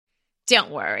Don't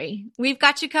worry, we've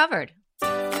got you covered.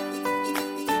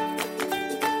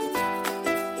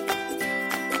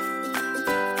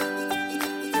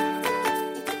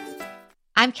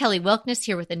 I'm Kelly Wilkniss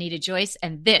here with Anita Joyce,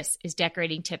 and this is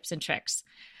Decorating Tips and Tricks,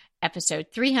 episode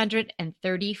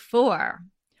 334.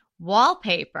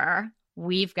 Wallpaper,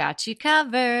 we've got you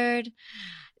covered.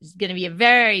 It's going to be a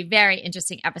very, very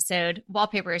interesting episode.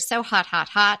 Wallpaper is so hot, hot,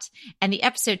 hot. And the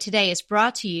episode today is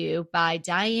brought to you by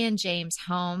Diane James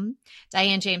Home.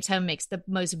 Diane James Home makes the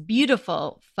most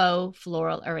beautiful faux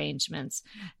floral arrangements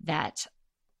that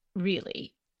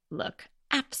really look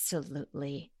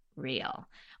absolutely real.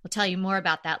 We'll tell you more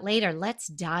about that later. Let's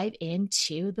dive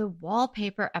into the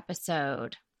wallpaper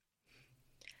episode.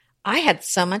 I had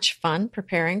so much fun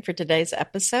preparing for today's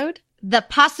episode. The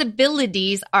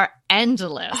possibilities are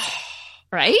endless,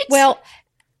 right? Well,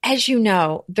 as you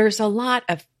know, there's a lot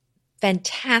of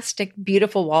fantastic,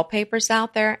 beautiful wallpapers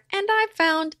out there, and I've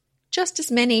found just as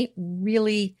many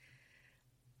really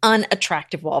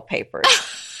unattractive wallpapers.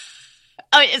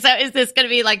 Oh, so is this going to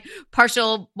be like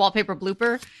partial wallpaper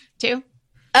blooper too?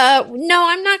 No,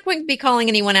 I'm not going to be calling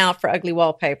anyone out for ugly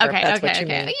wallpaper. Okay, if that's what you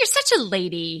mean. You're such a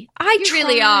lady. You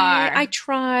really are. I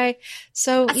try.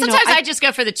 So sometimes I just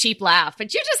go for the cheap laugh,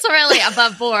 but you're just really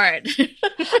above board.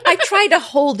 I try to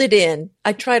hold it in.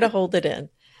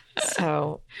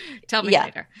 So tell me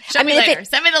later. Show me later.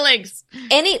 Send me the links.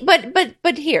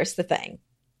 But here's the thing.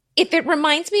 If it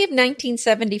reminds me of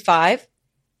 1975,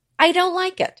 I don't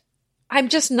like it. I'm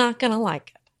just not going to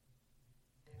like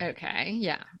it. Okay.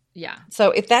 Yeah. Yeah.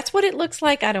 So if that's what it looks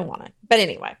like, I don't want it. But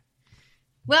anyway.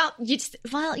 Well,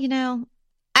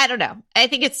 I don't know. I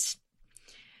think it's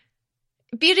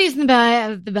beauty is in the eye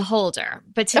of the beholder.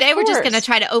 But today we're just going to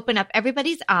try to open up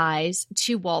everybody's eyes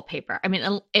to wallpaper. I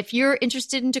mean, if you're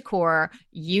interested in decor,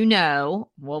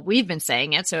 we've been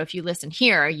saying it. So if you listen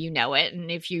here, you know it. And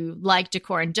if you like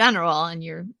decor in general and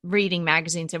you're reading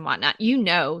magazines and whatnot, you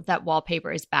know that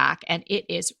wallpaper is back and it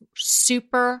is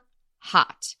super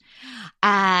hot.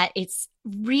 It's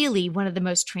really one of the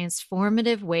most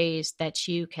transformative ways that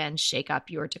you can shake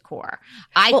up your decor.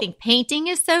 I think painting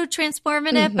is so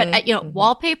transformative, but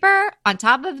wallpaper on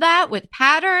top of that with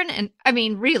pattern, and I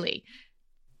mean, really.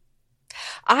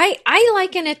 I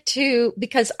liken it to,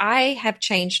 because I have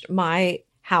changed my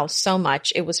house so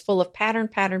much. It was full of pattern,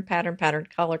 color.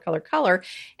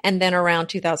 And then around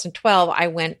 2012, I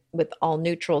went with all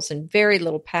neutrals and very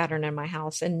little pattern in my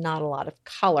house and not a lot of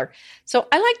color. So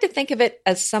I like to think of it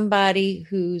as somebody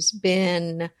who's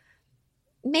been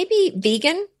maybe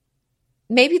vegan.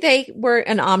 Maybe they were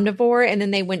an omnivore and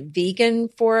then they went vegan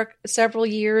for several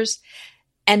years.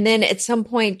 And then at some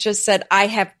point just said, I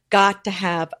have got to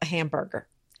have a hamburger.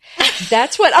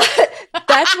 That's what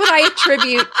I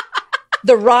attribute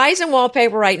the rise in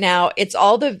wallpaper right now. It's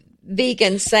all the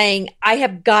vegans saying, I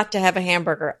have got to have a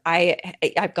hamburger.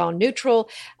 I've gone neutral.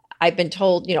 I've been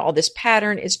told, all this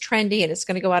pattern is trendy and it's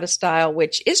going to go out of style,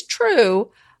 which is true,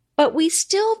 but we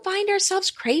still find ourselves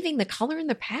craving the color and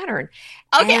the pattern.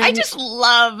 Okay, I just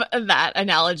love that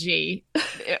analogy.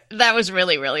 That was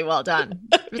really, really well done.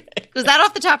 Was that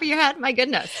off the top of your head? My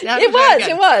goodness.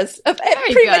 It was.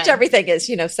 Pretty much everything is,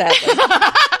 sadly.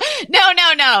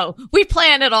 No. We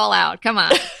planned it all out. Come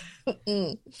on.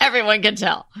 Everyone can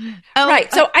tell.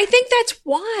 Right. So I think that's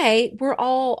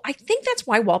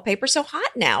why wallpaper's so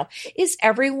hot now, is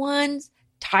everyone's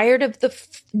tired of the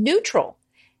neutral.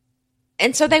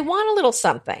 And so they want a little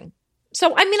something.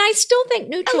 So, I mean, I still think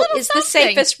neutral is the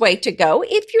safest way to go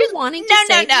if you're wanting to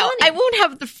save money. I won't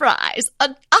have the fries.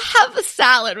 I'll have a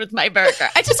salad with my burger.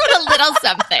 I just want a little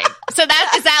something. So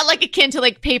is that like akin to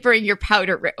like paper in your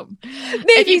powder room? Maybe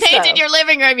if you painted your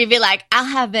living room, you'd be like, I'll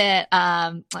have it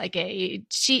like a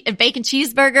bacon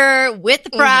cheeseburger with the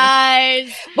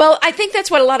fries. Well, I think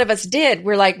that's what a lot of us did.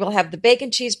 We're like, we'll have the bacon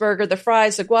cheeseburger, the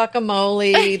fries, the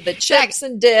guacamole, the chips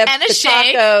and dip, and the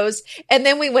tacos. And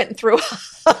then we went and threw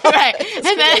right. And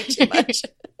then, too much.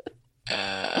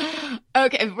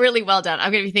 Okay, really well done.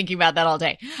 I'm going to be thinking about that all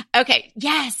day. Okay,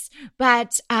 yes,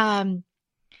 but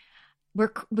we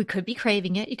could be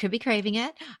craving it. You could be craving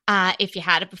it. If you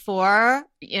had it before,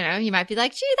 you might be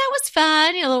like, gee, that was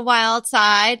fun, a little while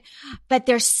outside. But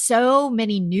there's so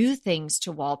many new things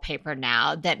to wallpaper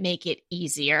now that make it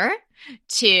easier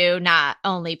to not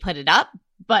only put it up,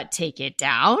 but take it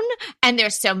down. And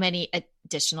there's so many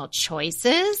additional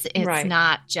choices. It's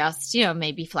not just,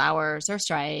 maybe flowers or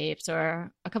stripes or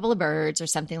a couple of birds or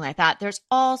something like that. There's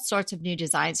all sorts of new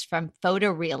designs, from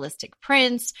photorealistic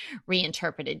prints,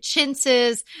 reinterpreted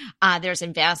chintzes. There's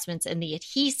advancements in the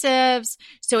adhesives.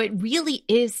 So it really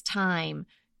is time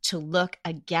to look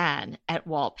again at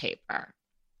wallpaper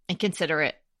and consider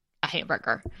it a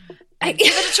hamburger. and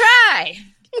give it a try.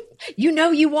 You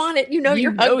know you want it. You know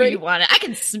you're hungry. You want it. I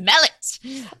can smell it.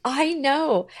 I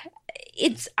know.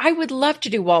 I would love to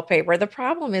do wallpaper. The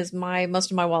problem is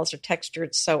most of my walls are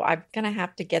textured, so I'm going to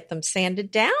have to get them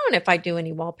sanded down if I do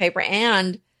any wallpaper.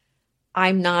 And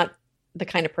I'm not the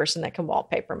kind of person that can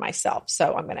wallpaper myself,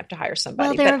 so I'm going to have to hire somebody.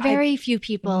 Well, there are very few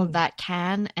people that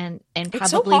can, and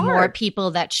probably more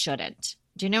people that shouldn't.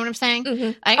 Do you know what I'm saying?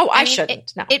 Mm-hmm. I mean,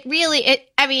 shouldn't. No.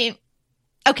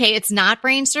 Okay, it's not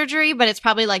brain surgery, but it's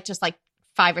probably just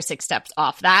 5 or 6 steps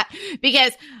off that,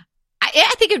 because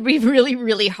I think it'd be really,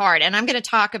 really hard. And I'm going to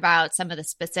talk about some of the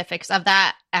specifics of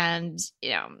that. And,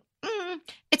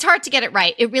 it's hard to get it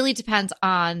right. It really depends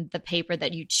on the paper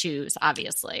that you choose,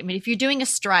 obviously. I mean, if you're doing a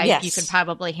stripe, yes, you can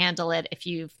probably handle it if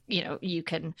you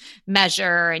can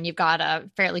measure and you've got a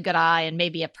fairly good eye and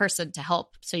maybe a person to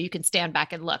help so you can stand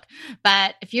back and look.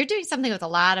 But if you're doing something with a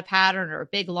lot of pattern or a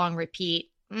big, long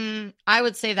repeat, I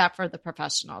would say that for the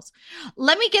professionals.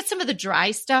 Let me get some of the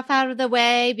dry stuff out of the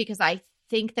way, because I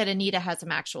think that Anita has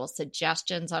some actual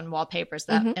suggestions on wallpapers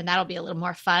and that'll be a little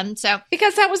more fun. So,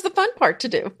 because that was the fun part to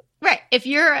do. Right. If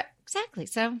you're exactly.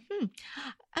 So,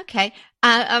 okay.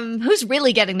 Who's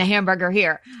really getting the hamburger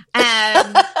here?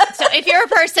 So if you're a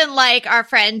person like our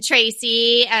friend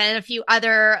Tracy and a few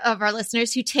other of our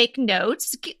listeners who take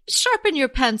notes, sharpen your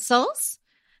pencils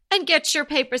and get your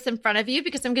papers in front of you,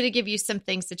 because I'm going to give you some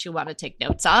things that you want to take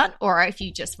notes on. Or if you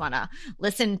just want to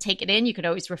listen and take it in, you could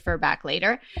always refer back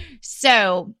later.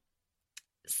 So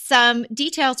some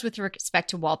details with respect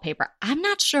to wallpaper. I'm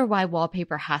not sure why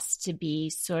wallpaper has to be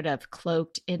sort of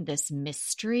cloaked in this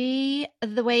mystery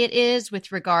the way it is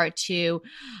with regard to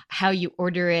how you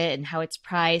order it and how it's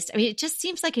priced. I mean, it just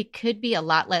seems like it could be a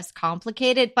lot less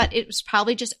complicated, but it was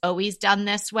probably just always done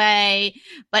this way.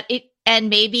 And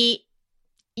maybe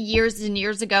years and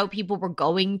years ago, people were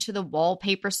going to the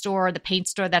wallpaper store, the paint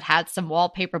store that had some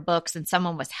wallpaper books, and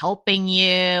someone was helping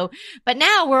you. But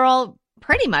now we're all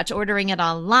pretty much ordering it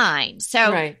online.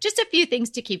 So Just a few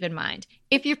things to keep in mind.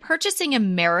 If you're purchasing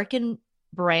American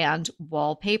brand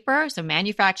wallpaper, so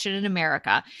manufactured in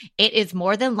America, it is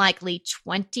more than likely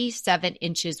 27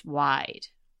 inches wide.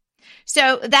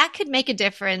 So that could make a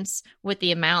difference with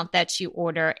the amount that you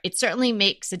order. It certainly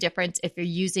makes a difference if you're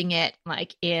using it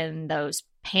in those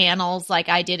panels like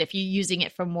I did. If you're using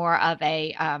it for more of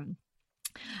an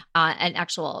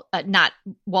actual, not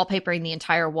wallpapering the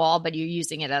entire wall, but you're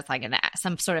using it as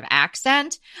some sort of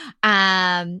accent.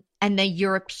 And the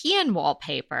European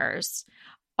wallpapers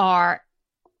are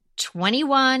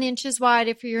 21 inches wide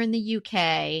if you're in the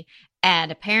UK.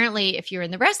 And apparently if you're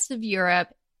in the rest of Europe,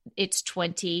 it's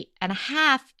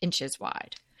 20.5 inches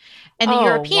wide. And the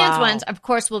Europeans ones, of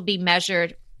course, will be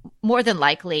measured more than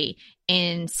likely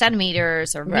in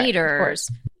centimeters or meters.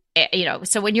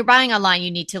 So when you're buying online, you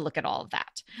need to look at all of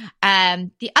that.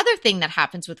 The other thing that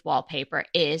happens with wallpaper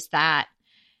is that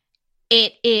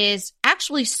it is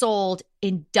actually sold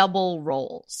in double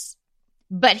rolls.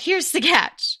 But here's the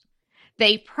catch.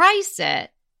 They price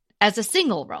it as a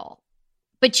single roll,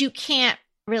 but you can't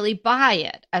really buy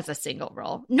it as a single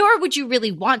roll, nor would you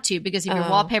really want to, because if you're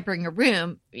wallpapering a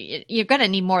room, you're going to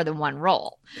need more than one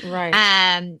roll.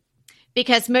 Right.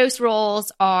 Because most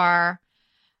rolls are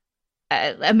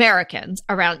Americans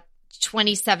around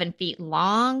 27 feet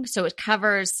long. So it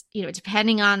covers,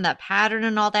 depending on the pattern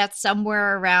and all that,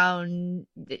 somewhere around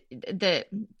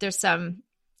there's some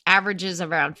averages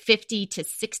around 50 to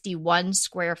 61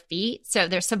 square feet. So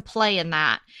there's some play in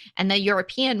that. And the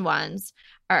European ones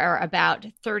are about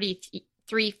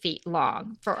 33 feet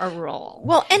long for a roll.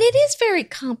 Well, and it is very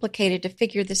complicated to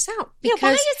figure this out. Because,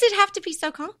 why does it have to be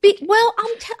so complicated?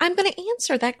 I'm going to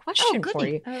answer that question for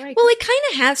you. All right. Well, it kind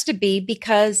of has to be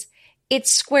because it's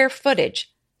square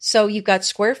footage. So you've got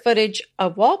square footage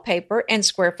of wallpaper and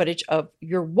square footage of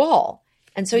your wall.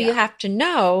 And so you have to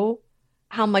know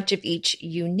how much of each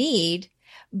you need.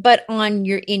 But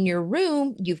in your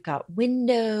room, you've got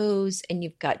windows and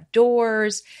you've got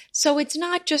doors. So it's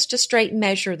not just a straight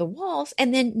measure of the walls.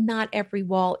 And then not every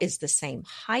wall is the same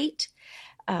height.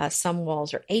 Some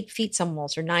walls are 8 feet, some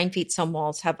walls are 9 feet, some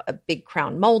walls have a big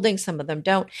crown molding, some of them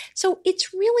don't. So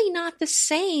it's really not the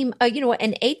same.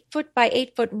 An 8 foot by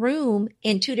 8 foot room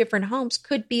in two different homes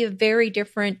could be a very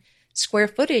different square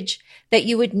footage that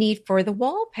you would need for the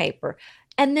wallpaper.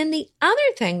 And then the other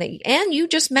thing and you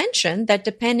just mentioned that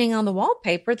depending on the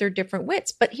wallpaper, they're different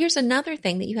widths. But here's another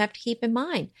thing that you have to keep in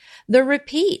mind, the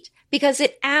repeat, because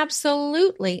it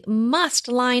absolutely must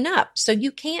line up. So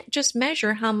you can't just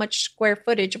measure how much square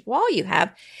footage of wall you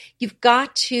have. You've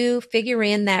got to figure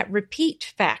in that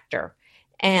repeat factor.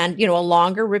 And, a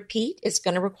longer repeat is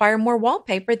going to require more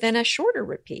wallpaper than a shorter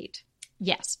repeat.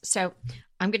 Yes. So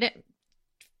I'm going to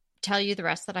tell you the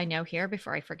rest that I know here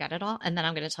before I forget it all. And then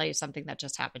I'm going to tell you something that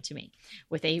just happened to me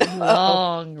with a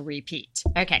long repeat.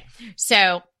 Okay.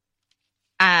 So,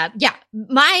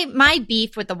 my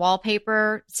beef with the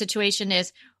wallpaper situation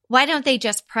is, why don't they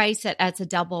just price it as a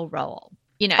double roll?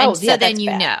 You know, and so then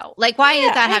you know, like, why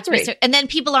does that have to be so? And then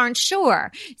people aren't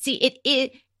sure. See,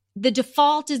 the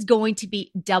default is going to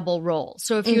be double roll.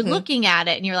 So if you're looking at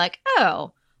it and you're like,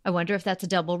 oh, I wonder if that's a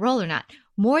double roll or not.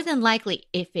 More than likely,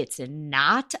 if it's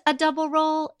not a double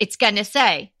roll, it's going to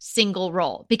say single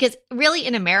roll, because really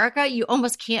in America, you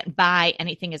almost can't buy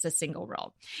anything as a single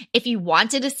roll. If you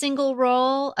wanted a single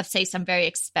roll of, say, some very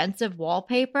expensive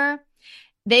wallpaper,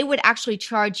 they would actually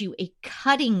charge you a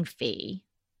cutting fee,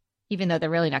 even though they're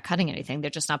really not cutting anything. They're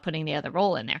just not putting the other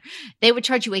roll in there. They would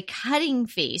charge you a cutting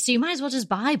fee. So you might as well just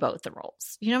buy both the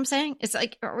rolls. You know what I'm saying? It's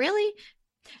like, really?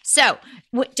 So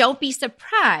don't be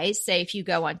surprised, say, if you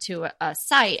go onto a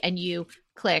site and you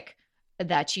click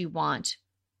that you want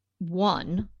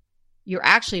one, you're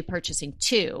actually purchasing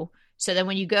two. So then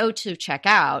when you go to check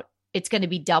out, it's going to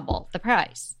be double the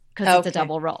price because it's a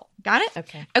double roll. Got it?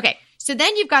 Okay. So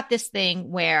then you've got this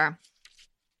thing where,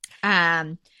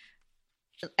 as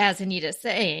Anita's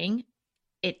saying,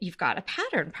 you've got a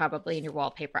pattern probably in your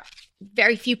wallpaper.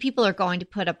 Very few people are going to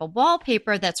put up a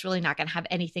wallpaper that's really not going to have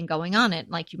anything going on it.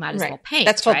 Like, you might as well paint.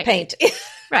 That's called paint.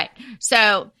 Right.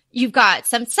 So you've got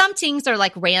some things are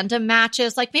like random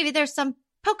matches. Like maybe there's some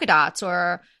polka dots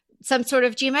or some sort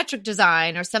of geometric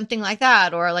design or something like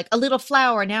that, or like a little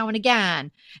flower now and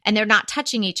again, and they're not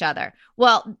touching each other.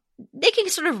 Well, they can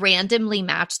sort of randomly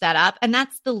match that up, and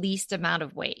that's the least amount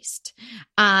of waste.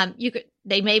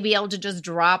 They may be able to just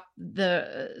drop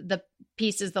the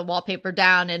pieces, the wallpaper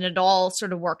down, and it all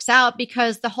sort of works out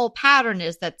because the whole pattern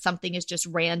is that something is just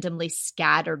randomly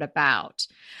scattered about.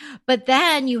 But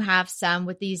then you have some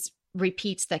with these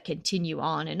repeats that continue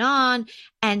on.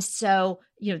 And so,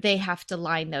 they have to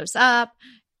line those up.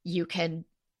 You can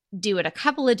do it a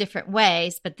couple of different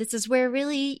ways, but this is where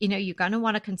really, you're going to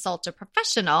want to consult a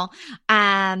professional.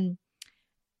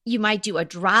 You might do a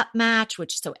drop match,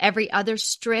 so every other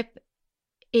strip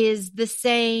is the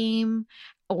same,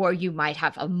 or you might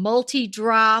have a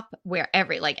multi-drop where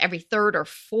every third or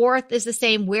fourth is the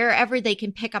same, wherever they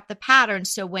can pick up the pattern.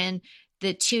 So when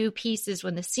the two pieces,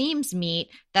 when the seams meet,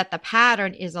 that the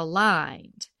pattern is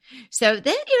aligned. So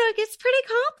then, it gets pretty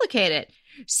complicated.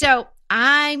 So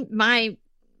my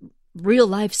real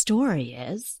life story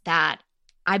is that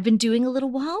I've been doing a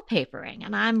little wallpapering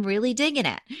and I'm really digging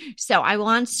it. So I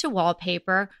wanted to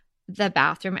wallpaper the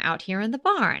bathroom out here in the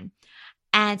barn.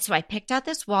 And so I picked out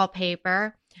this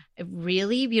wallpaper,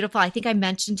 really beautiful. I think I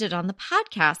mentioned it on the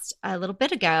podcast a little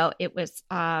bit ago. It was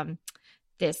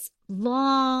this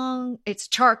long, it's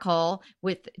charcoal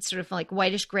with sort of like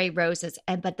whitish gray roses.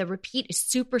 But the repeat is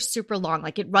super, super long.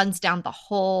 Like it runs down the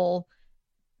whole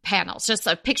panels. Just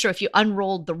a picture if you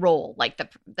unrolled the roll, like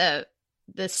the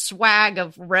swag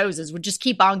of roses would just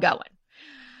keep on going.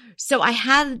 So I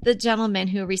had the gentleman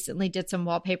who recently did some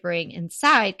wallpapering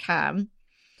inside come,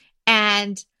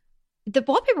 and the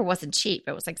wallpaper wasn't cheap.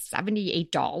 It was like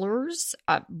 $78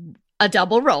 a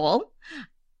double roll.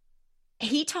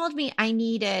 He told me I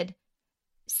needed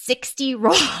 60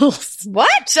 rolls.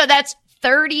 What? So that's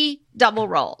 30 double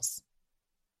rolls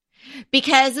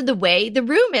because of the way the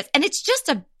room is. And it's just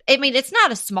it's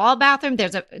not a small bathroom.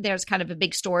 There's kind of a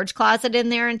big storage closet in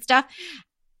there and stuff.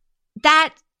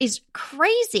 That is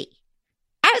crazy.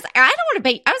 I don't want to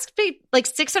pay. I was going to pay like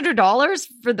 $600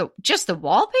 for just the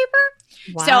wallpaper.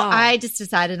 Wow. So I just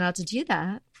decided not to do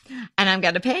that. And I'm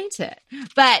going to paint it.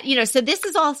 But, so this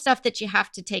is all stuff that you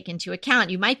have to take into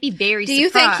account. You might be very surprised. Do you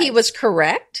think he was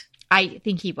correct? I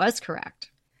think he was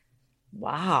correct.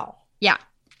 Wow. Yeah.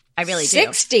 I really do.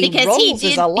 60 because rolls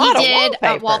is a lot of wallpaper. He did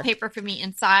a wallpaper for me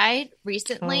inside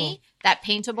recently, that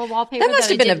paintable wallpaper. That must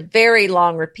have been a very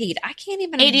long repeat. I can't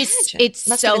even imagine. It's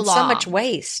must so have been long. So much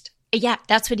waste. Yeah,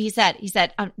 that's what he said. He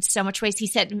said, so much waste. He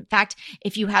said, in fact,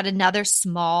 if you had another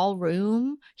small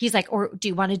room, he's like, or do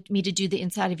you want me to do the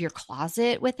inside of your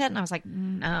closet with it? And I was like,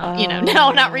 no,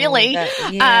 no, not really.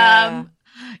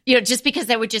 Just because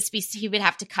there would just be, he would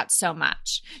have to cut so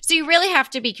much. So you really have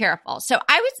to be careful. So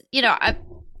I was,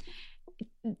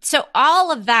 so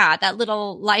all of that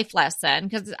little life lesson,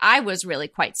 because I was really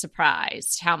quite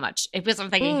surprised how much it was. I'm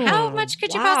thinking, how much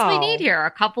could you possibly need here?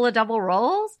 A couple of double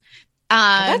rolls?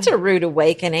 That's a rude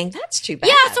awakening. That's too bad.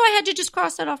 Yeah, so I had to just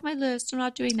cross that off my list. I'm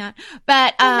not doing that.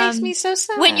 But that makes me so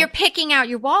sad. When you're picking out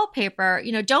your wallpaper,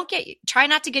 try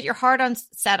not to get your heart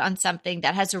set on something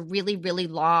that has a really, really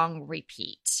long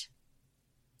repeat.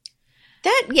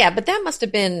 But that must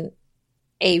have been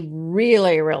a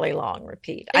really, really long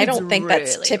repeat. I don't think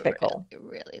that's typical.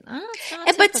 Really,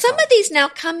 but some of these now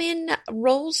come in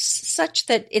rolls such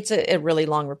that it's a really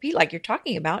long repeat, like you're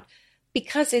talking about,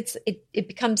 because it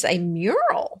becomes a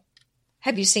mural.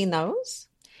 Have you seen those?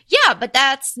 Yeah, but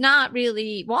that's not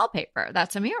really wallpaper.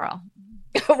 That's a mural.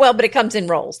 Well, but it comes in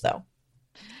rolls though,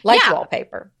 like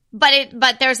wallpaper.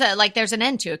 But there's an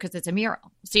end to it because it's a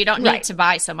mural, so you don't need to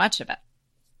buy so much of it.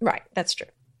 Right, that's true.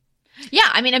 Yeah,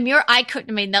 I mean a mural.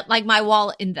 Like my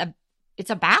wall it's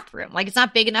a bathroom. Like it's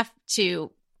not big enough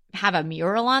to have a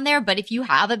mural on there, but if you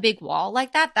have a big wall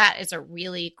like that, that is a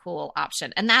really cool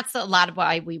option, and that's a lot of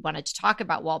why we wanted to talk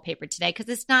about wallpaper today, because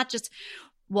it's not just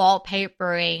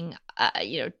wallpapering,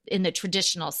 in the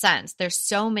traditional sense. There's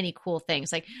so many cool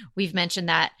things. Like we've mentioned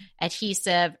that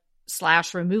adhesive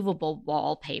 / removable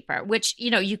wallpaper, which,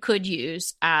 you could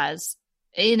use as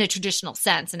in a traditional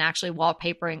sense and actually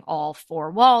wallpapering all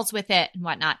 4 walls with it and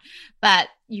whatnot. But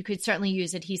you could certainly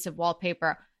use adhesive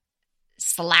wallpaper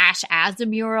 / as a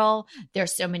mural.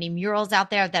 There's so many murals out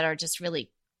there that are just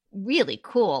really, really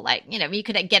cool. Like, you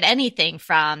could get anything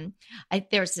from,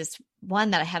 there's this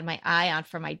one that I had my eye on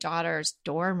for my daughter's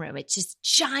dorm room. It's just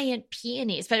giant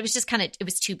peonies, but it was just it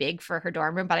was too big for her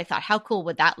dorm room. But I thought, how cool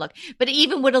would that look? But it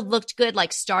even would have looked good,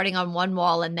 like starting on one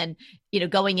wall and then,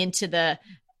 going into the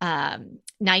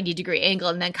 90-degree angle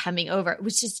and then coming over. It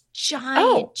was just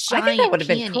giant I think that would have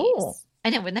been cool.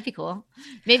 I know, wouldn't that be cool?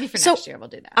 Maybe for next year we'll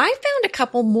do that. I found a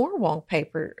couple more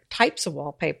types of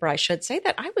wallpaper, I should say,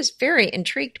 that I was very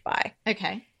intrigued by.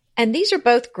 Okay. And these are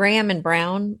both Graham and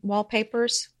Brown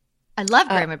wallpapers. I love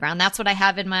Graham and Brown. That's what I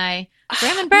have in my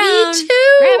Graham and Brown. Me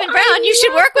too. Graham and Brown. You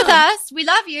should work with us. We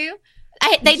love you.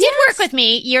 They did work with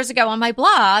me years ago on my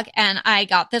blog, and I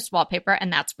got this wallpaper,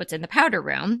 and that's what's in the powder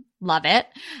room. Love it.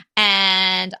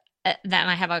 And then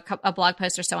I have a blog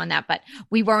post or so on that, but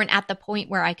we weren't at the point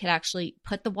where I could actually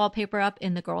put the wallpaper up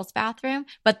in the girls' bathroom.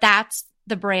 But that's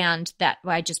the brand that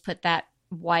I just put that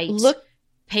white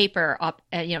paper up,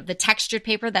 the textured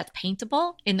paper that's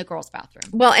paintable in the girls'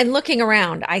 bathroom. Well, and looking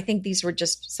around, I think these were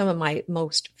just some of my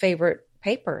most favorite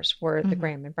papers were the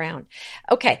Graham and Brown.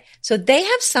 Okay, so they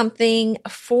have something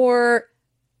for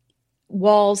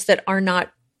walls that are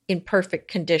not in perfect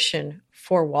condition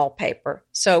for wallpaper.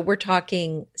 So we're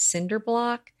talking cinder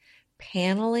block,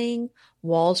 paneling,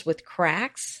 walls with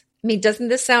cracks. I mean, doesn't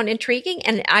this sound intriguing?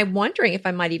 And I'm wondering if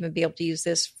I might even be able to use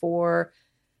this for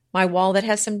my wall that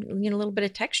has some, little bit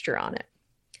of texture on it.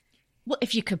 Well,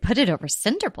 if you could put it over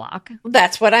cinder block.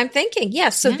 That's what I'm thinking.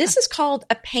 Yes. So this is called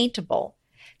a paintable.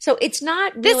 So it's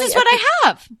not really. This is what I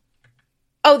have.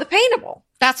 Oh, the paintable.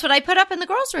 That's what I put up in the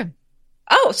girls' room.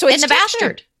 Oh, so it's in the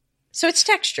textured. bathroom. So it's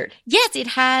textured. Yes,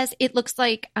 it looks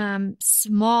like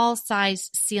small size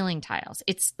ceiling tiles.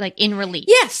 It's like in relief.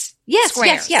 Yes.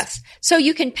 Squares. Yes. So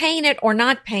you can paint it or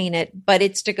not paint it, but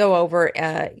it's to go over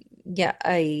an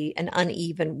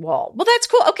uneven wall. Well, that's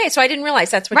cool. Okay, so I didn't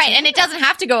realize that's what right, and it doesn't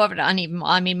have to go over to uneven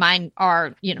wall. I mean, mine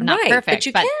are not perfect, but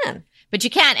you can. But you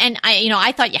can, and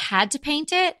I thought you had to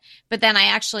paint it, but then I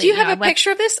actually. Do you have a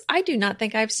picture of this? I do not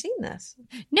think I've seen this.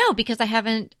 No, because I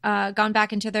haven't gone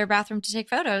back into their bathroom to take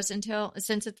photos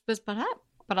since it was put up.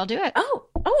 But I'll do it.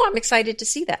 Oh, I'm excited to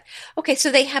see that. Okay,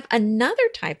 so they have another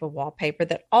type of wallpaper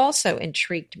that also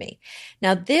intrigued me.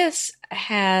 Now, this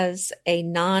has a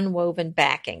non-woven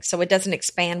backing, so it doesn't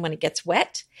expand when it gets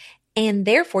wet, and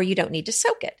therefore you don't need to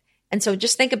soak it. And so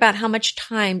just think about how much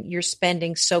time you're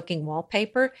spending soaking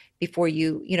wallpaper before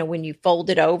when you fold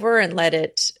it over and let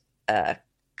it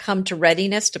come to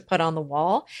readiness to put on the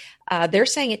wall. They're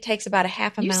saying it takes about a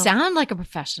half a You mount. sound like a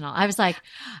professional. I was like,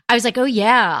 oh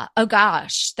yeah. Oh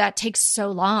gosh, that takes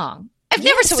so long. I've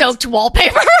never soaked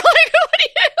wallpaper. Like, what do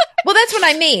you? Well, that's what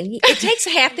I mean. It takes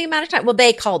half the amount of time. Well,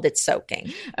 they called it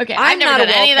soaking. Okay. I've never done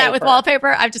any of that with wallpaper.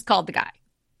 I've just called the guy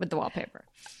with the wallpaper.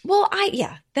 Well,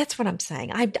 that's what I'm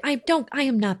saying. I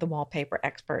am not the wallpaper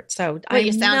expert. So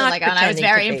you sounded like I was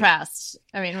very impressed.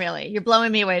 I mean, really, you're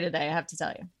blowing me away today. I have to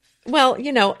tell you. Well,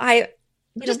 I'm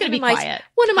just going to be quiet.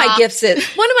 One of my gifts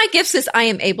is I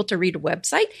am able to read a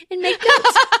website and make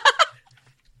notes.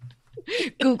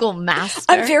 Google Master.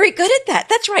 I'm very good at that.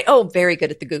 That's right. Oh, very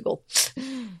good at the Google.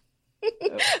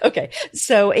 Okay.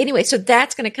 So anyway,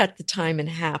 that's going to cut the time in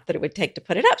half that it would take to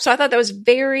put it up. So I thought that was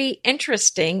very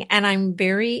interesting, and I'm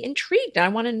very intrigued. I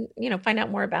want to, find out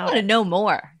more about it. I want to know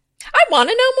more. I want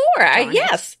to know more.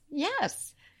 Yes. Yes.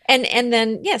 And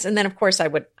then of course I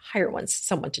would hire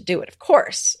someone to do it. Of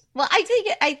course. Well, I think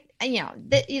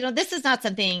this is not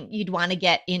something you'd want to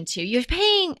get into. You're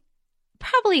paying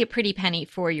probably a pretty penny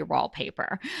for your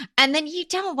wallpaper, and then you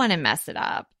don't want to mess it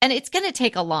up, and it's going to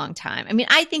take a long time. I mean,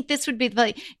 I think this would be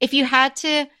if you had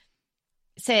to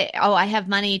say, oh, I have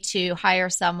money to hire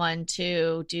someone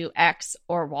to do X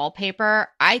or wallpaper,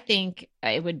 I think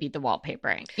it would be the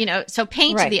wallpapering, so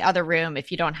paint Right. the other room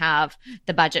if you don't have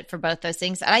the budget for both those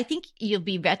things. And I think you'll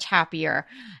be much happier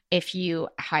if you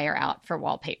hire out for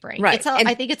wallpapering. Right.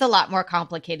 I think it's a lot more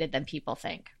complicated than people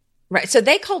think. Right. So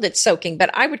they called it soaking, but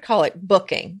I would call it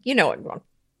booking. You know what?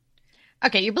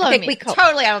 Okay, you're blowing me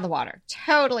totally out of the water.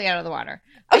 Totally out of the water.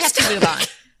 I have to move on.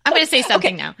 I'm going to say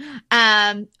something now.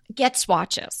 Get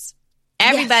swatches.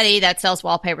 Everybody that sells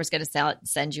wallpaper is going to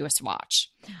send you a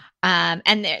swatch.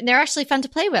 And they're actually fun to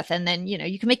play with. And then,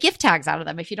 you can make gift tags out of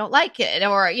them if you don't like it,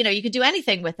 or, you could do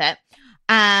anything with it.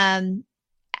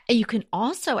 You can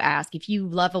also ask if you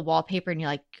love a wallpaper and you're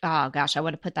like, oh gosh, I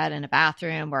want to put that in a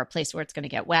bathroom or a place where it's going to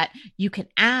get wet. You can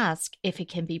ask if it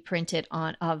can be printed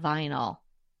on a vinyl.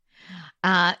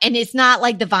 And it's not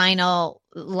like the vinyl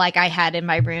like I had in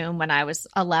my room when I was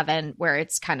 11, where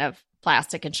it's kind of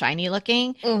plastic and shiny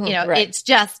looking. Right. It's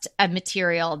just a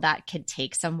material that can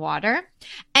take some water.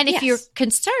 And if you're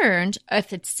concerned,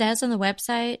 if it says on the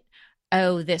website,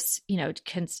 oh, this,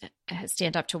 can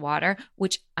stand up to water,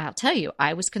 which I'll tell you,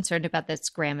 I was concerned about this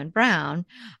Graham and Brown.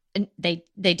 And they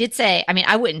did say, I mean,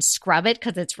 I wouldn't scrub it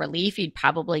because it's relief. You'd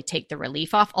probably take the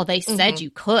relief off. Oh, they said you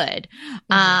could.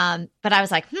 But I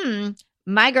was like,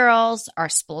 my girls are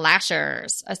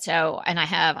splashers. So, and I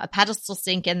have a pedestal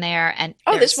sink in there. And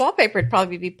this wallpaper would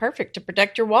probably be perfect to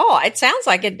protect your wall. It sounds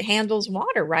like it handles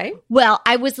water, right? Well,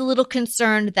 I was a little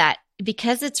concerned that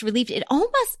because it's relief, it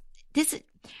almost,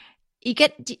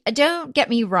 don't get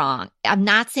me wrong. I'm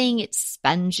not saying it's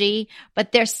spongy,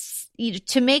 but there's,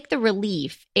 to make the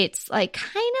relief, it's like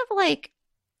kind of like,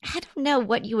 I don't know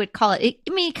what you would call it.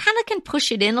 It kind of can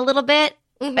push it in a little bit.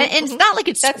 And it's not like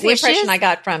it's That's squishes, the impression I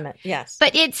got from it. Yes.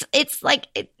 But it's like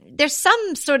there's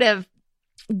some sort of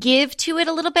give to it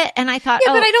a little bit. And I thought,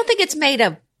 but I don't think it's made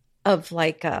of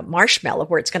like a marshmallow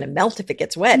where it's going to melt if it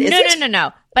gets wet.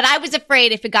 No. But I was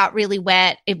afraid if it got really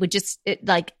wet, it would just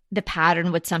like the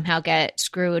pattern would somehow get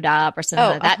screwed up or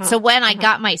something like that. So when I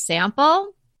got my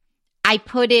sample, I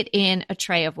put it in a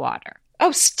tray of water.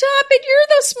 Oh, stop it.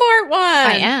 You're the smart one.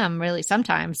 I am really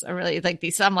sometimes. I really like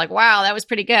these. I'm like, wow, that was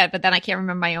pretty good. But then I can't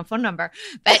remember my own phone number.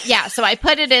 But yeah, so I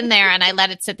put it in there and I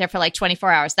let it sit there for like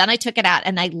 24 hours. Then I took it out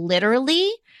and I literally,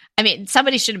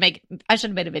 somebody I should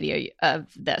have made a video of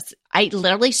this. I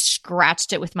literally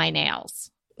scratched it with my nails.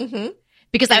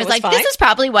 Because I was like, this is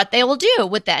probably what they will do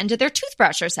with the end of their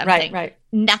toothbrush or something. Right.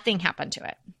 Nothing happened to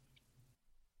it.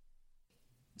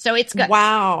 So it's good.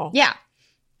 Wow. Yeah.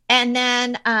 And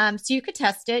then, so you could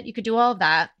test it. You could do all of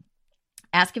that.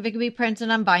 Ask if it could be printed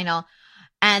on vinyl.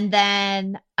 And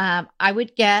then I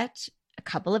would get a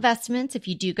couple of estimates. If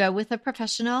you do go with a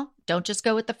professional, don't just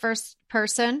go with the first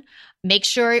person. Make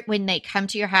sure when they come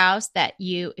to your house that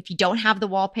if you don't have the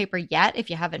wallpaper yet, if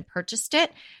you haven't purchased it,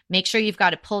 make sure you've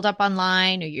got it pulled up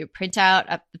online or you print out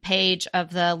the page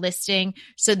of the listing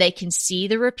so they can see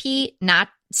the repeat, not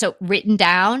so written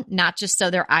down, not just so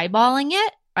they're eyeballing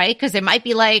it. Right. Because it might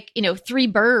be like, 3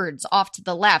 birds off to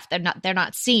the left. They're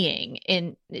not seeing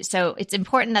so it's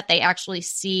important that they actually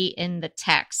see in the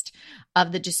text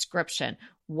of the description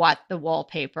what the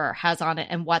wallpaper has on it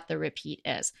and what the repeat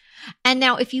is. And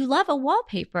now if you love a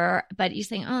wallpaper, but you're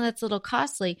saying, oh, that's a little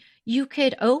costly, you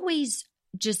could always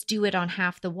just do it on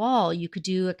half the wall. You could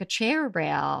do like a chair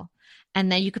rail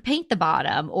and then you could paint the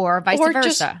bottom or vice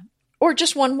versa. Or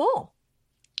just one wall.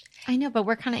 I know, but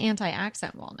we're kind of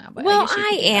anti-accent wall now. But well,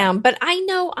 I am, but I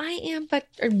know I am, but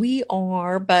we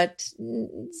are, but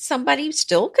somebody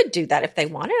still could do that if they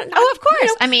wanted. Oh, of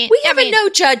course. We have a no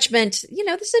judgment.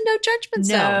 This is a no judgment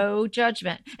zone. No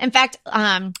judgment. In fact,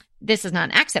 this is not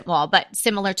an accent wall, but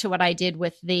similar to what I did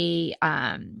with the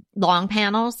long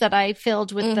panels that I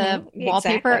filled with the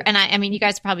wallpaper. Exactly. And you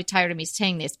guys are probably tired of me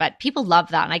saying this, but people love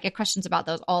that. And I get questions about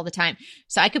those all the time.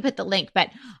 So I could put the link,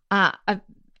 but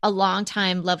a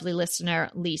longtime lovely listener,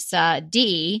 Lisa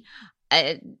D,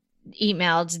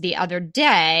 emailed the other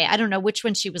day. I don't know which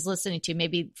one she was listening to,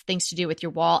 maybe things to do with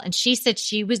your wall. And she said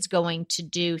she was going to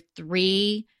do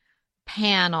 3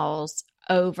 panels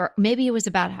over, maybe it was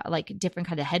about like different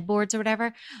kind of headboards or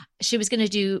whatever. She was going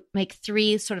to make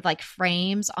 3 sort of like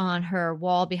frames on her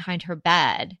wall behind her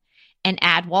bed and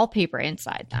add wallpaper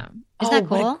inside them. Isn't that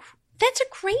cool? That's a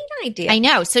great idea. I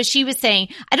know. So she was saying,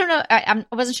 I don't know, I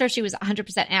wasn't sure if she was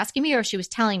 100% asking me or if she was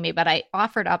telling me, but I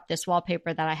offered up this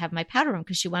wallpaper that I have in my powder room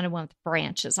because she wanted one with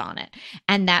branches on it.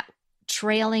 And that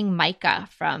trailing mica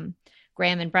from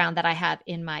Graham and Brown that I have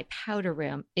in my powder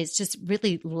room is just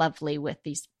really lovely with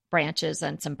these branches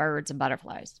and some birds and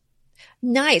butterflies.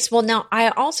 Nice. Well, now I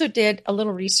also did a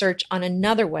little research on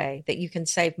another way that you can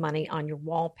save money on your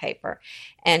wallpaper.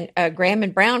 And Graham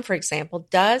and Brown, for example,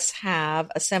 does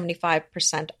have a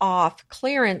 75% off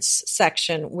clearance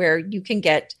section where you can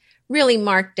get really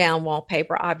marked down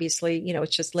wallpaper. Obviously,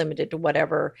 it's just limited to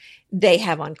whatever they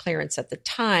have on clearance at the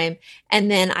time.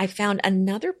 And then I found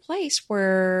another place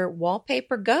where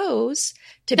wallpaper goes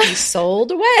to be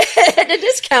sold away at a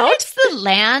discount. It's the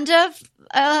land of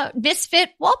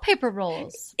misfit wallpaper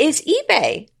rolls. Is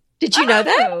eBay. Did you know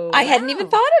that? I hadn't even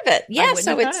thought of it. Yeah,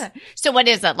 so what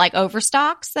is it, like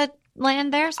overstocks that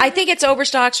land there? I think it's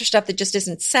overstocks or stuff that just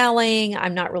isn't selling.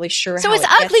 I'm not really sure. So it's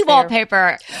ugly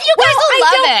wallpaper. You guys will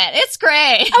love it. It's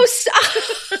great. Oh,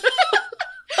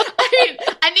 I mean,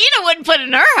 Anita wouldn't put it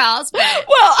in her house, but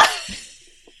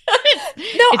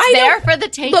it's there for the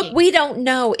taking. Look, we don't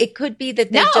know. It could be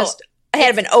that they just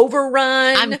had an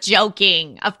overrun. I'm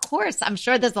joking. Of course. I'm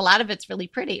sure there's a lot of it's really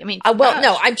pretty. I mean,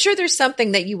 no, I'm sure there's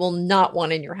something that you will not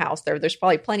want in your house there. There's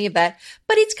probably plenty of that.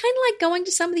 But it's kind of like going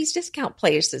to some of these discount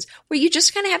places where you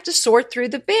just kind of have to sort through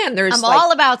the bin. I'm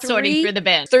all about sorting through the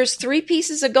bin. There's 3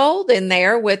 pieces of gold in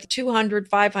there with 200,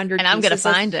 500 and I'm going to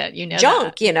find it.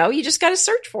 Junk, that. You just got to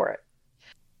search for it.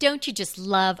 Don't you just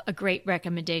love a great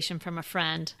recommendation from a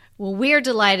friend? Well, we're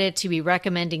delighted to be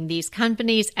recommending these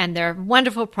companies and their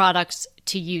wonderful products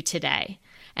to you today.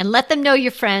 And let them know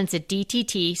your friends at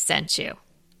DTT sent you.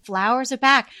 Flowers are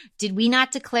back. Did we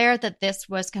not declare that this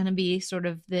was going to be sort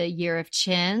of the year of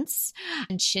chintz?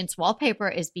 And chintz wallpaper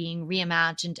is being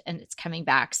reimagined and it's coming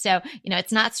back. So,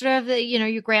 it's not sort of the,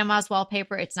 your grandma's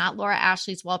wallpaper. It's not Laura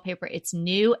Ashley's wallpaper. It's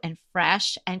new and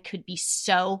fresh and could be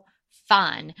so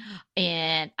fun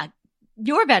in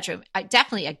your bedroom,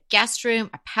 definitely a guest room,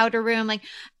 a powder room. Like,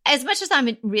 as much as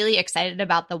I'm really excited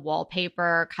about the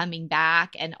wallpaper coming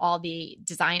back and all the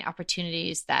design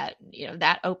opportunities that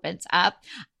that opens up,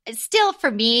 still for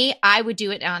me, I would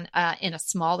do it on in a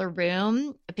smaller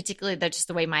room, particularly just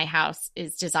the way my house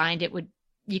is designed. It would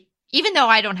even though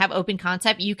I don't have open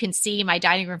concept, you can see my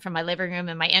dining room from my living room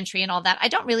and my entry and all that. I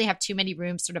don't really have too many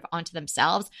rooms sort of onto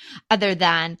themselves other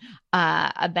than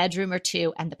a bedroom or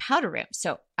two and the powder room.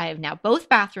 So I have now both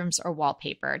bathrooms are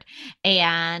wallpapered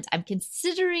and I'm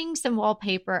considering some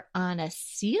wallpaper on a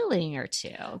ceiling or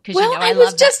two. Well, I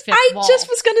just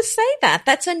was going to say that.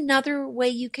 That's another way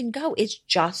you can go is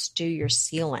just do your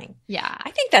ceiling. Yeah.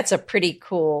 I think that's a pretty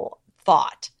cool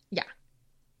thought.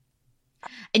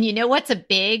 And you know what's a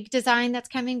big design that's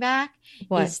coming back?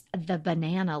 What? Is the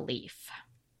banana leaf.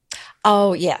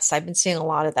 Oh, yes. I've been seeing a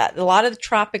lot of that. A lot of the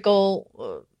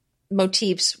tropical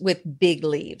motifs with big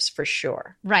leaves for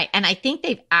sure. Right. And I think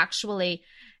they've actually,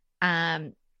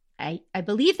 I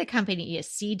believe the company is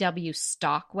CW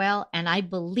Stockwell. And I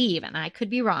believe, and I could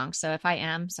be wrong, so if I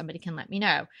am, somebody can let me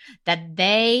know, that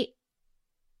they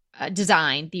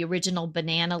designed the original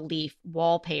banana leaf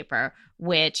wallpaper,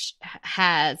 which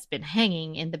has been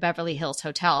hanging in the Beverly Hills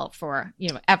Hotel for,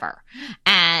 ever.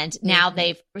 And now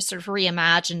they've sort of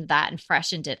reimagined that and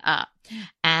freshened it up.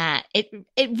 And it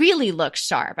really looks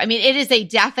sharp. I mean, it is a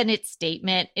definite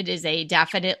statement. It is a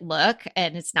definite look,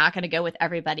 and it's not going to go with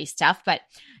everybody's stuff. But,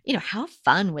 how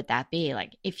fun would that be?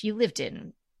 Like if you lived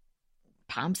in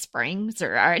Palm Springs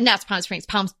or not Palm Springs,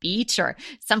 Palm Beach or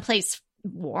someplace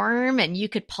warm and you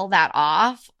could pull that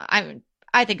off.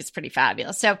 I think it's pretty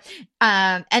fabulous. So,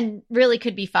 and really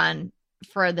could be fun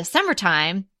for the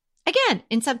summertime, again,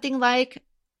 in something like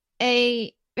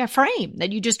a frame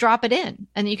that you just drop it in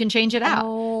and you can change it out.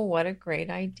 Oh, what a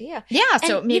great idea. Yeah.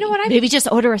 So maybe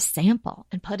just order a sample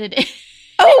and put it in.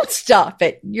 Oh, stop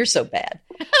it. You're so bad.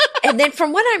 And then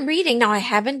from what I'm reading, now I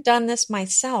haven't done this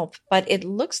myself, but it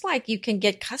looks like you can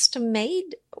get custom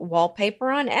made wallpaper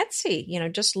on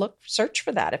Etsy. Just search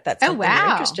for that if that's something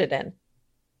you're interested in.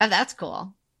 Oh, that's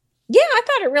cool. Yeah, I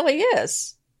thought it really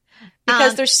is.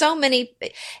 Because there's so many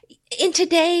in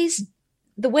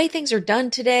the way things are done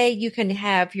today, you can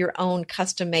have your own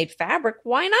custom made fabric.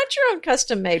 Why not your own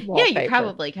custom made wallpaper? Yeah, you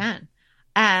probably can.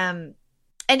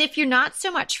 And if you're not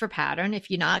so much for pattern, if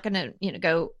you're not going to,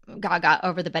 go gaga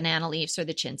over the banana leaves or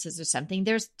the chintzes or something,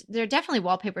 there are definitely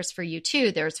wallpapers for you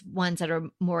too. There's ones that are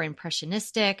more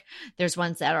impressionistic. There's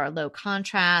ones that are low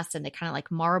contrast and they kind of like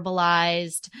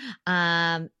marbleized.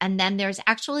 And then there's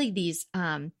actually these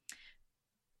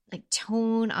like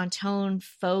tone on tone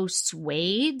faux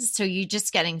suede. So you're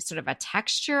just getting sort of a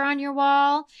texture on your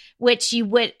wall, which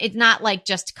it's not like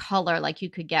just color like you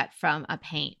could get from a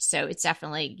paint. So it's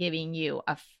definitely giving you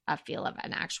a feel of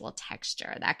an actual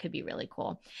texture. That could be really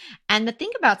cool. And the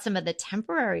thing about some of the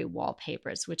temporary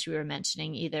wallpapers, which we were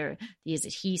mentioning, either these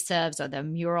adhesives or the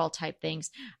mural type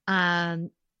things,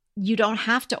 you don't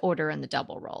have to order in the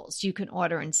double rolls. You can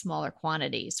order in smaller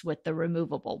quantities with the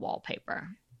removable wallpaper.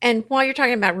 And while you're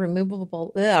talking about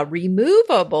removable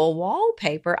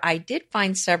wallpaper, I did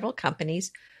find several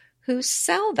companies who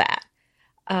sell that.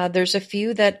 There's a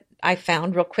few that I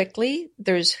found real quickly.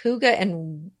 There's Huga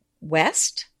and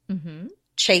West,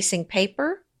 Chasing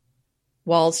Paper,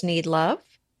 Walls Need Love,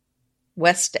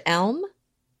 West Elm,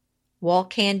 Wall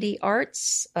Candy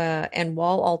Arts, and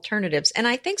Wall Alternatives. And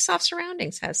I think Soft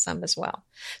Surroundings has some as well.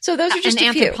 So those are just and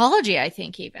a few. Anthropologie, I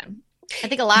think even. I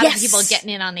think a lot of people are getting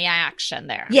in on the action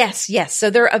there. Yes. So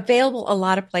they're available a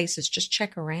lot of places. Just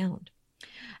check around.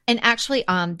 And actually,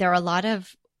 there are a lot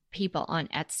of people on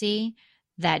Etsy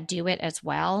that do it as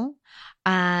well.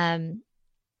 I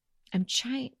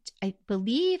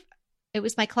believe it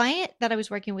was my client that I was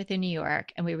working with in New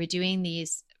York, and we were doing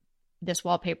this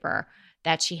wallpaper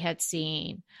that she had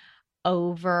seen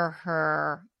over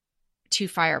her 2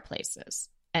 fireplaces.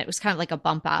 And it was kind of like a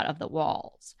bump out of the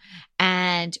walls.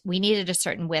 And we needed a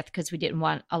certain width because we didn't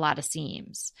want a lot of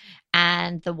seams.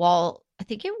 And the wall, I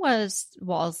think it was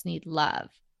Walls Need Love.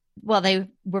 Well, they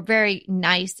were very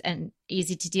nice and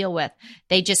easy to deal with.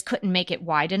 They just couldn't make it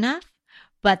wide enough.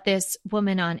 But this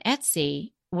woman on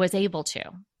Etsy was able to.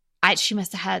 She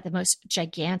must have had the most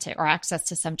gigantic, or access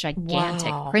to some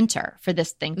gigantic printer for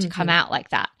this thing to come out like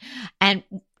that. And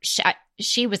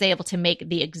she was able to make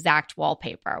the exact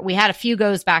wallpaper. We had a few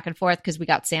goes back and forth because we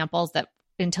got samples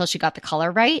until she got the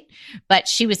color right, but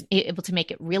she was able to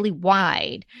make it really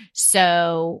wide.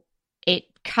 So it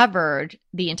covered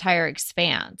the entire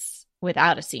expanse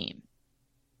without a seam.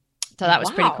 So that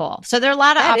was pretty cool. So there are a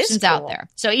lot of options out there.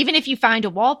 So even if you find a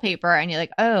wallpaper and you're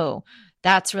like, oh,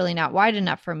 that's really not wide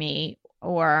enough for me,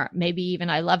 or maybe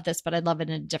even I love this, but I'd love it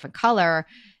in a different color,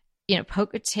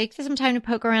 take some time to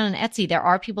poke around on Etsy. There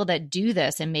are people that do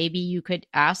this, and maybe you could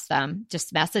ask them,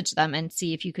 just message them and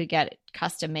see if you could get it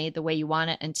custom made the way you want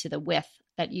it and to the width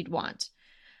that you'd want.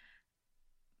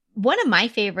 One of my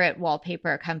favorite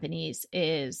wallpaper companies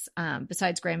is,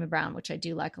 besides Graham & Brown, which I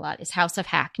do like a lot, is House of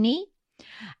Hackney.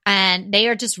 And they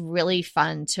are just really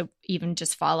fun to even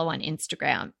just follow on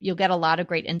Instagram. You'll get a lot of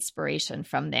great inspiration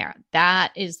from there.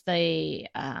 That is the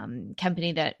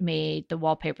company that made the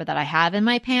wallpaper that I have in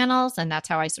my panels. And that's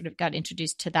how I sort of got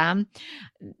introduced to them.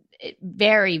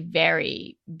 Very,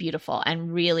 very beautiful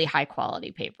and really high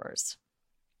quality papers.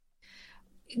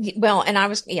 Well, and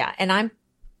I'm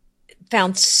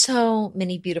found so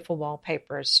many beautiful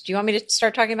wallpapers. Do you want me to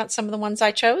start talking about some of the ones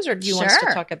I chose, or do you want us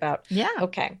to talk about? Yeah.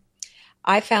 Okay.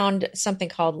 I found something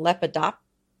called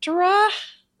Lepidoptera,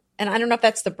 and I don't know if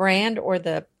that's the brand or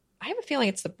I have a feeling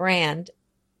it's the brand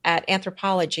at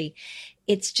Anthropologie.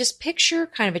 It's just picture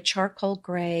kind of a charcoal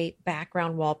gray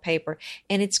background wallpaper,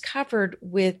 and it's covered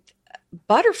with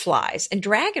butterflies and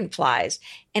dragonflies,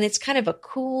 and it's kind of a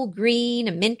cool green,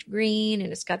 a mint green,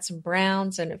 and it's got some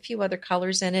browns and a few other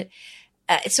colors in it.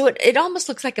 So it almost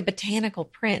looks like a botanical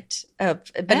print but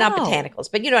not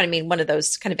botanicals, but you know what I mean? One of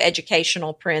those kind of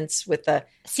educational prints with the...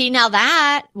 See, now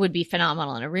that would be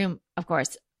phenomenal in a room, of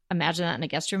course. Imagine that in a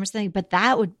guest room or something, but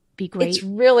that would be great. It's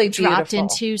really dropped beautiful.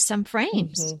 into some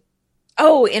frames. Mm-hmm.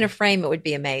 Oh, in a frame, it would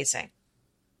be amazing.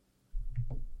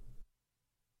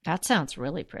 That sounds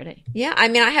really pretty. Yeah, I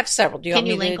mean, I have several. Can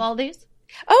you link all these?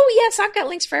 Oh, yes, I've got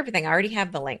links for everything. I already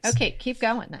have the links. Okay, keep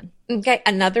going then. Okay,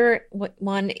 another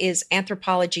one is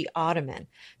Anthropologie Ottoman.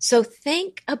 So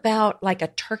think about like a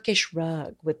Turkish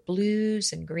rug with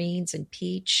blues and greens and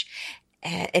peach,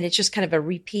 and it's just kind of a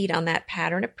repeat on that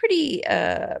pattern, a pretty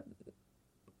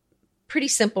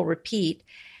simple repeat.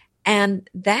 And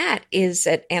that is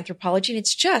at Anthropologie, and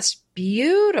it's just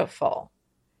beautiful.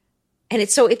 And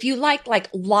it's so if you like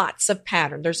lots of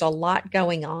pattern, there's a lot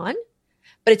going on.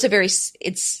 But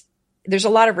there's a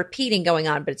lot of repeating going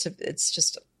on, but it's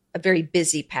just a very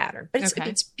busy pattern. But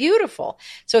it's beautiful.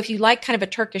 So if you like kind of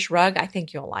a Turkish rug, I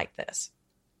think you'll like this.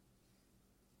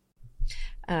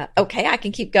 Okay, I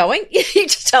can keep going. You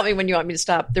just tell me when you want me to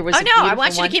stop. There was I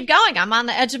want you to keep going. I'm on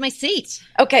the edge of my seat.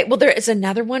 Okay, well, there is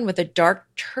another one with a dark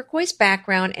turquoise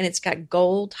background, and it's got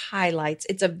gold highlights.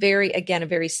 It's a very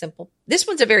simple. This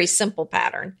one's a very simple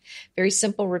pattern, very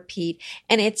simple repeat,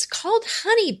 and it's called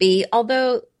Honeybee,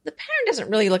 although the pattern doesn't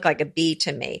really look like a bee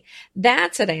to me.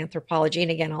 That's at Anthropologie,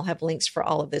 and again, I'll have links for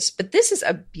all of this. But this is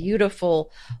a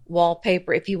beautiful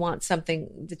wallpaper if you want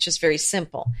something that's just very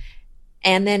simple.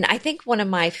 And then I think one of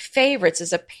my favorites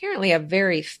is apparently a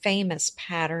very famous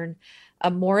pattern,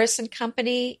 a Morris &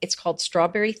 Company. It's called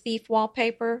Strawberry Thief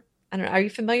wallpaper. I don't know. Are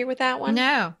you familiar with that one?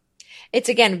 No. It's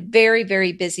again, very,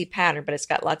 very busy pattern, but it's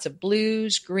got lots of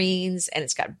blues, greens, and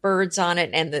it's got birds on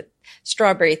it. And the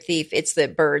strawberry thief, it's the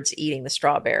birds eating the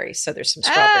strawberries. So there's some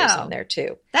strawberries in there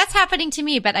too. That's happening to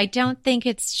me, but I don't think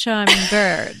it's charming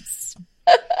birds.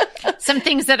 Some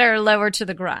things that are lower to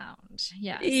the ground.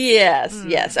 Yes.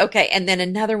 Yes. Okay. And then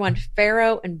another one,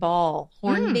 Pharaoh and Ball,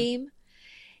 hornbeam.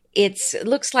 It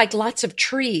looks like lots of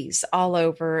trees all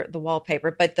over the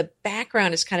wallpaper, but the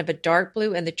background is kind of a dark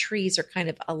blue and the trees are kind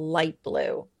of a light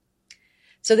blue.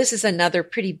 So this is another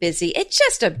pretty busy. It's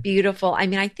just a beautiful, I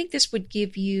mean, I think this would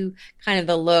give you kind of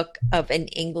the look of an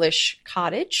English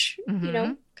cottage, you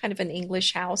know, kind of an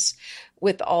English house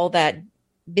with all that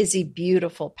busy,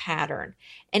 beautiful pattern.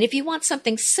 And if you want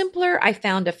something simpler, I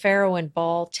found a Pharaoh and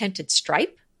Ball tinted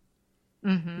stripe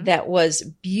that was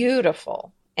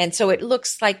beautiful. And so it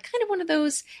looks like kind of one of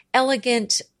those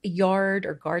elegant yard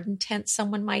or garden tents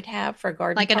someone might have for a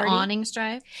garden like party. An awning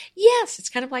stripe? Yes, it's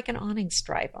kind of like an awning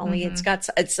stripe, only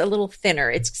it's a little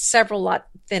thinner. It's several lot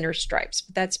thinner stripes,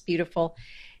 but that's beautiful.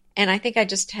 And I think I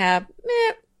just have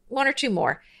one or two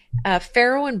more.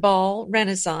 Pharaoh and Ball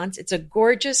Renaissance. It's a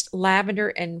gorgeous lavender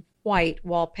and white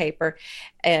wallpaper.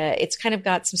 It's kind of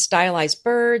got some stylized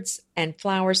birds and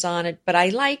flowers on it, but I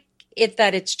like it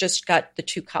that it's just got the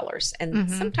two colors.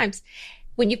 And sometimes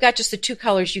when you've got just the two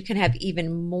colors, you can have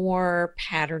even more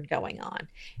pattern going on.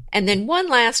 And then one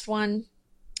last one.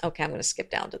 Okay, I'm going to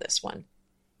skip down to this one.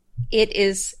 It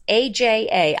is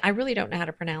AJA. I really don't know how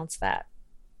to pronounce that.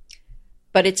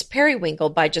 But it's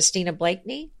Periwinkle by Justina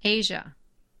Blakeney. Asia,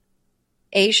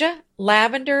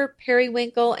 lavender,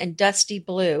 periwinkle, and dusty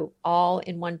blue, all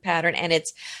in one pattern. And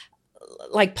it's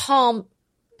like palm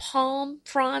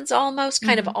fronds almost,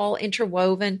 kind of all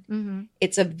interwoven.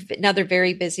 It's another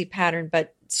very busy pattern,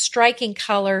 but striking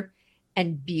color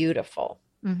and beautiful.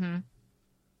 And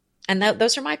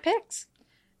those are my picks.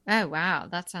 Oh, wow.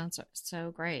 That sounds so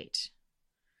great.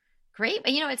 Great.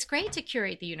 You know, it's great to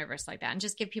curate the universe like that and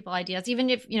just give people ideas, even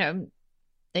if, you know,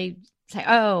 they say,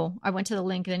 oh, I went to the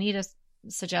link that Anita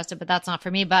suggested, but that's not for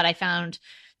me. But I found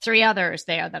 3 others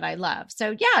there that I love.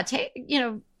 So yeah,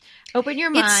 open your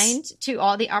mind to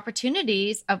all the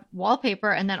opportunities of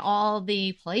wallpaper and then all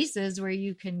the places where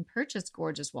you can purchase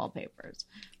gorgeous wallpapers.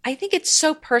 I think it's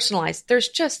so personalized. There's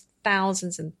just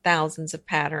thousands and thousands of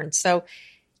patterns. So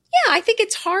yeah, I think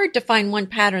it's hard to find one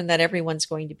pattern that everyone's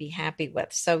going to be happy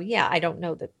with. So yeah, I don't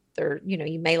know that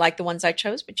you may like the ones I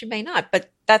chose, but you may not.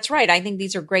 But that's right. I think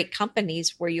these are great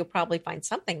companies where you'll probably find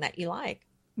something that you like.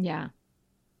 Yeah.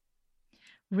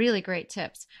 Really great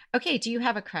tips. Okay. Do you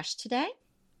have a crush today?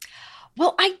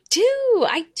 Well, I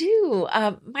do.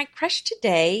 My crush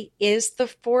today is the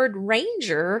Ford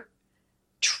Ranger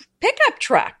pickup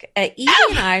truck. Evie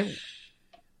and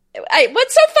I,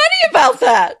 what's so funny about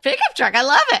that? Pickup truck. I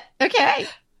love it. Okay.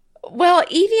 Well,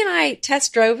 Evie and I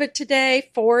test drove it today.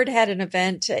 Ford had an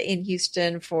event in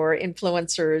Houston for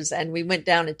influencers, and we went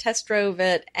down and test drove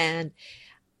it. And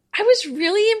I was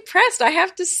really impressed. I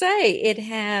have to say, it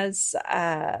has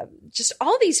just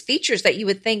all these features that you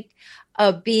would think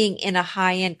of being in a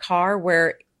high-end car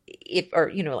where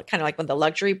kind of like one of the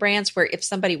luxury brands where if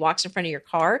somebody walks in front of your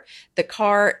car, the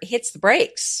car hits the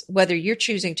brakes, whether you're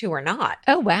choosing to or not.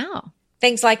 Oh, wow.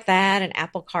 Things like that, and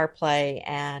Apple CarPlay,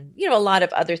 and, a lot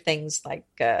of other things like,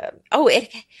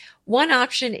 one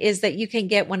option is that you can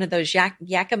get one of those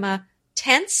Yakima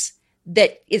tents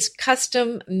that is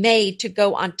custom made to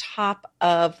go on top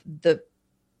of the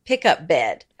pickup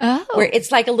bed, where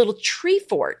it's like a little tree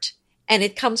fort. And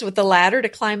it comes with a ladder to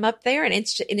climb up there, and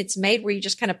it's made where you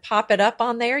just kind of pop it up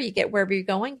on there. You get wherever you're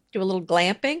going, do a little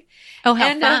glamping. Oh, how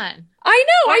fun! I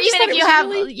know. Or even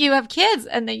if you have kids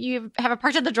and that you have a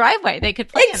part of the driveway, they could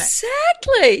play in it.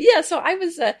 Exactly. Yeah. So I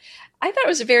thought it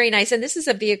was very nice, and this is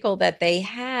a vehicle that they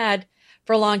had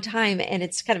for a long time, and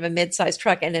it's kind of a mid-sized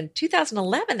truck. And in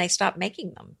 2011, they stopped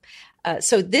making them.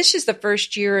 So this is the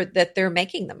first year that they're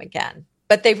making them again.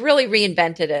 But they've really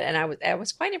reinvented it, and I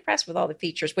was quite impressed with all the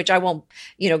features, which I won't,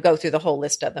 go through the whole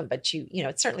list of them. But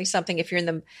it's certainly something. If you're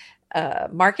in the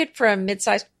market for a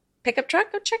mid-sized pickup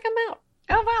truck, go check them out.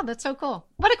 Oh wow, that's so cool!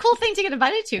 What a cool thing to get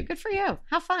invited to. Good for you.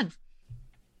 How fun!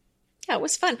 Yeah, it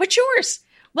was fun. What's yours?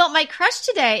 Well, my crush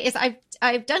today is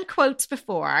I've done quotes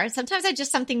before. Sometimes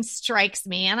something strikes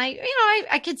me, and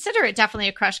I consider it definitely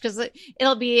a crush because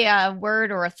it'll be a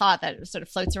word or a thought that sort of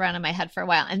floats around in my head for a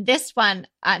while. And this one,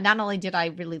 not only did I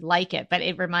really like it, but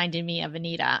it reminded me of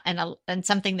Anita and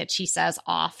something that she says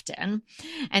often.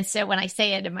 And so when I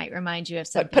say it, it might remind you of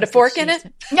something. Put a fork in it?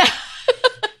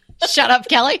 Shut up,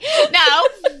 Kelly. No,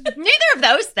 neither of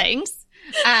those things.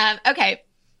 Okay,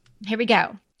 here we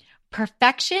go.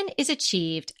 Perfection is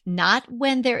achieved not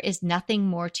when there is nothing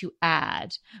more to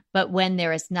add, but when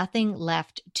there is nothing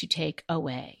left to take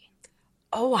away.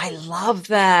 Oh, I love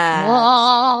that.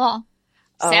 Oh.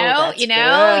 So, that's you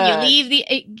good.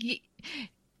 leave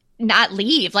not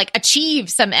leave, like achieve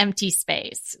some empty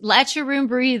space. Let your room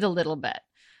breathe a little bit.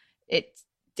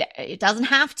 It doesn't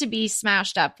have to be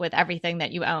smashed up with everything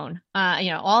that you own.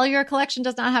 All your collection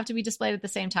does not have to be displayed at the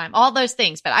same time, all those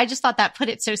things. But I just thought that put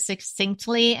it so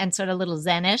succinctly and sort of a little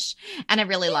zen-ish. And I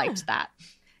really liked that.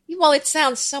 Well, it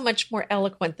sounds so much more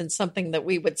eloquent than something that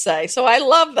we would say. So I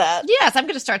love that. Yes, I'm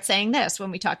going to start saying this when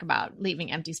we talk about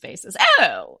leaving empty spaces.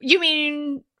 Oh, you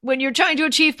mean when you're trying to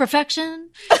achieve perfection?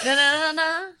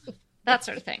 That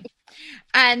sort of thing.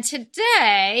 And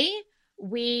today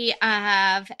we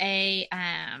have I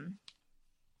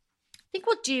think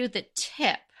we'll do the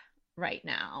tip right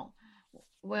now.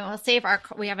 We'll save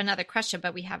we have another question,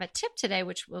 but we have a tip today,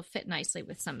 which will fit nicely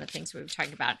with some of the things we were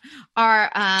talking about.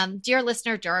 Our dear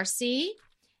listener, Darcy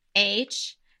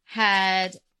H.,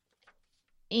 had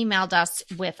emailed us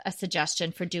with a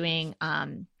suggestion for doing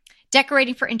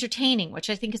decorating for entertaining, which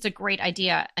I think is a great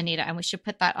idea, Anita, and we should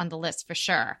put that on the list for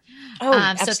sure.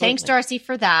 So thanks, Darcy,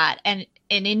 for that. And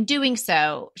in doing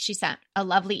so, she sent a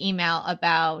lovely email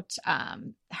about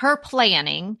her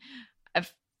planning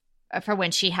for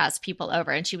when she has people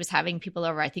over. And she was having people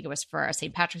over, I think it was for a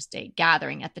St. Patrick's Day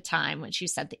gathering at the time when she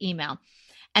sent the email.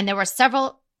 And there were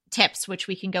several tips, which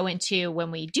we can go into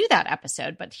when we do that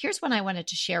episode. But here's one I wanted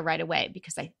to share right away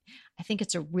because I think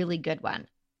it's a really good one.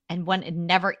 And one it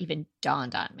never even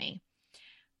dawned on me.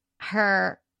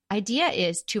 Her idea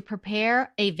is to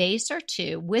prepare a vase or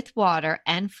two with water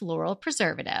and floral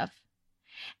preservative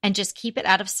and just keep it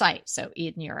out of sight. So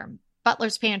in your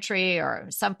butler's pantry or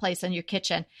someplace in your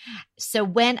kitchen. So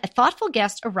when a thoughtful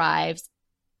guest arrives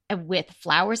with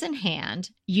flowers in hand,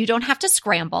 you don't have to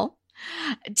scramble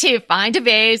to find a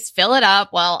vase, fill it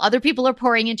up while other people are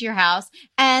pouring into your house.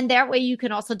 And that way you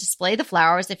can also display the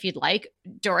flowers if you'd like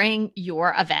during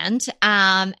your event.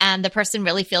 And the person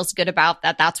really feels good about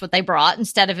that. That's what they brought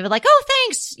instead of like, oh,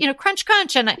 thanks, crunch,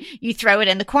 crunch. And you throw it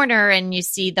in the corner and you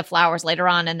see the flowers later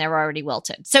on and they're already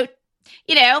wilted. So,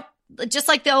 just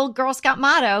like the old Girl Scout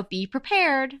motto, be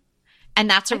prepared. And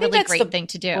that's a really great thing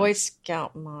to do. Boy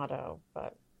Scout motto,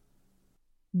 but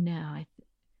no,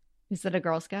 is it a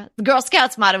Girl Scout? The Girl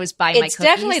Scouts motto is buy my cookies. It's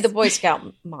definitely the Boy Scout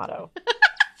motto.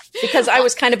 Because I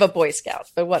was kind of a Boy Scout,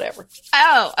 but whatever.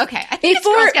 Oh, okay. I think it's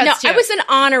Girl Scouts too. I was an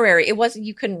honorary. It wasn't.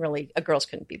 You couldn't really. Girls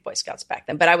couldn't be Boy Scouts back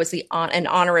then, but I was an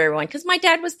honorary one because my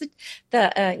dad was the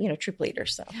troop leader.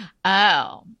 So.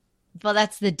 Oh, well,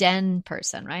 that's the den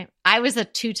person, right? I was a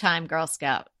 2-time Girl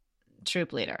Scout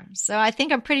troop leader, so I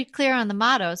think I'm pretty clear on the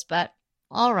mottos. But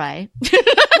all right.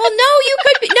 Well, no, you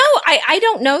could be. No, I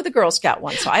don't know the Girl Scout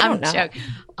one, so I don't know. Joking.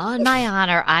 On my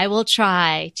honor, I will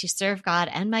try to serve God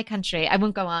and my country. I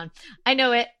won't go on. I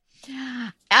know it.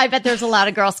 I bet there's a lot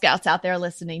of Girl Scouts out there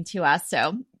listening to us,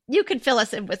 so you could fill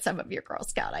us in with some of your Girl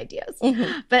Scout ideas.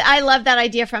 Mm-hmm. But I love that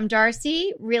idea from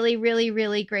Darcy. Really, really,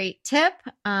 really great tip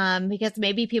because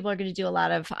maybe people are going to do a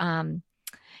lot of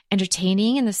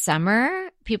entertaining in the summer.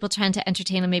 People tend to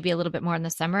entertain maybe a little bit more in the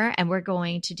summer. And we're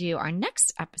going to do our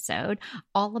next episode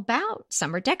all about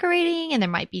summer decorating. And there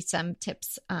might be some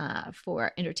tips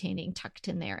for entertaining tucked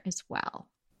in there as well.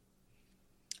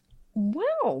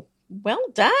 Wow. Well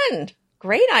done.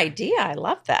 Great idea. I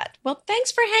love that. Well,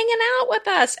 thanks for hanging out with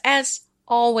us. As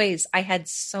always, I had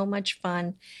so much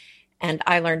fun and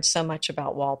I learned so much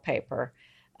about wallpaper.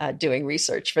 Doing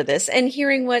research for this and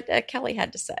hearing what Kelly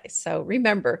had to say. So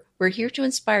remember, we're here to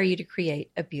inspire you to create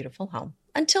a beautiful home.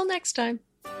 Until next time.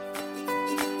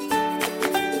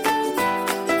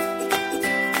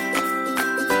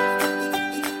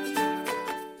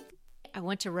 I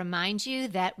want to remind you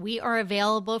that we are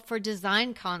available for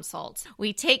design consults.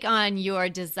 We take on your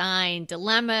design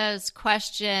dilemmas,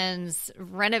 questions,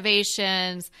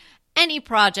 renovations, any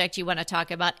project you want to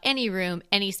talk about, any room,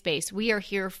 any space, we are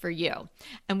here for you.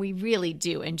 And we really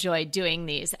do enjoy doing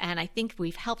these. And I think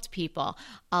we've helped people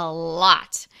a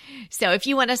lot. So if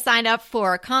you want to sign up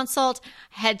for a consult,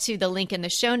 head to the link in the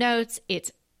show notes.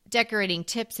 It's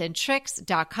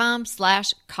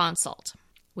decoratingtipsandtricks.com/consult.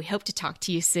 We hope to talk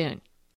to you soon.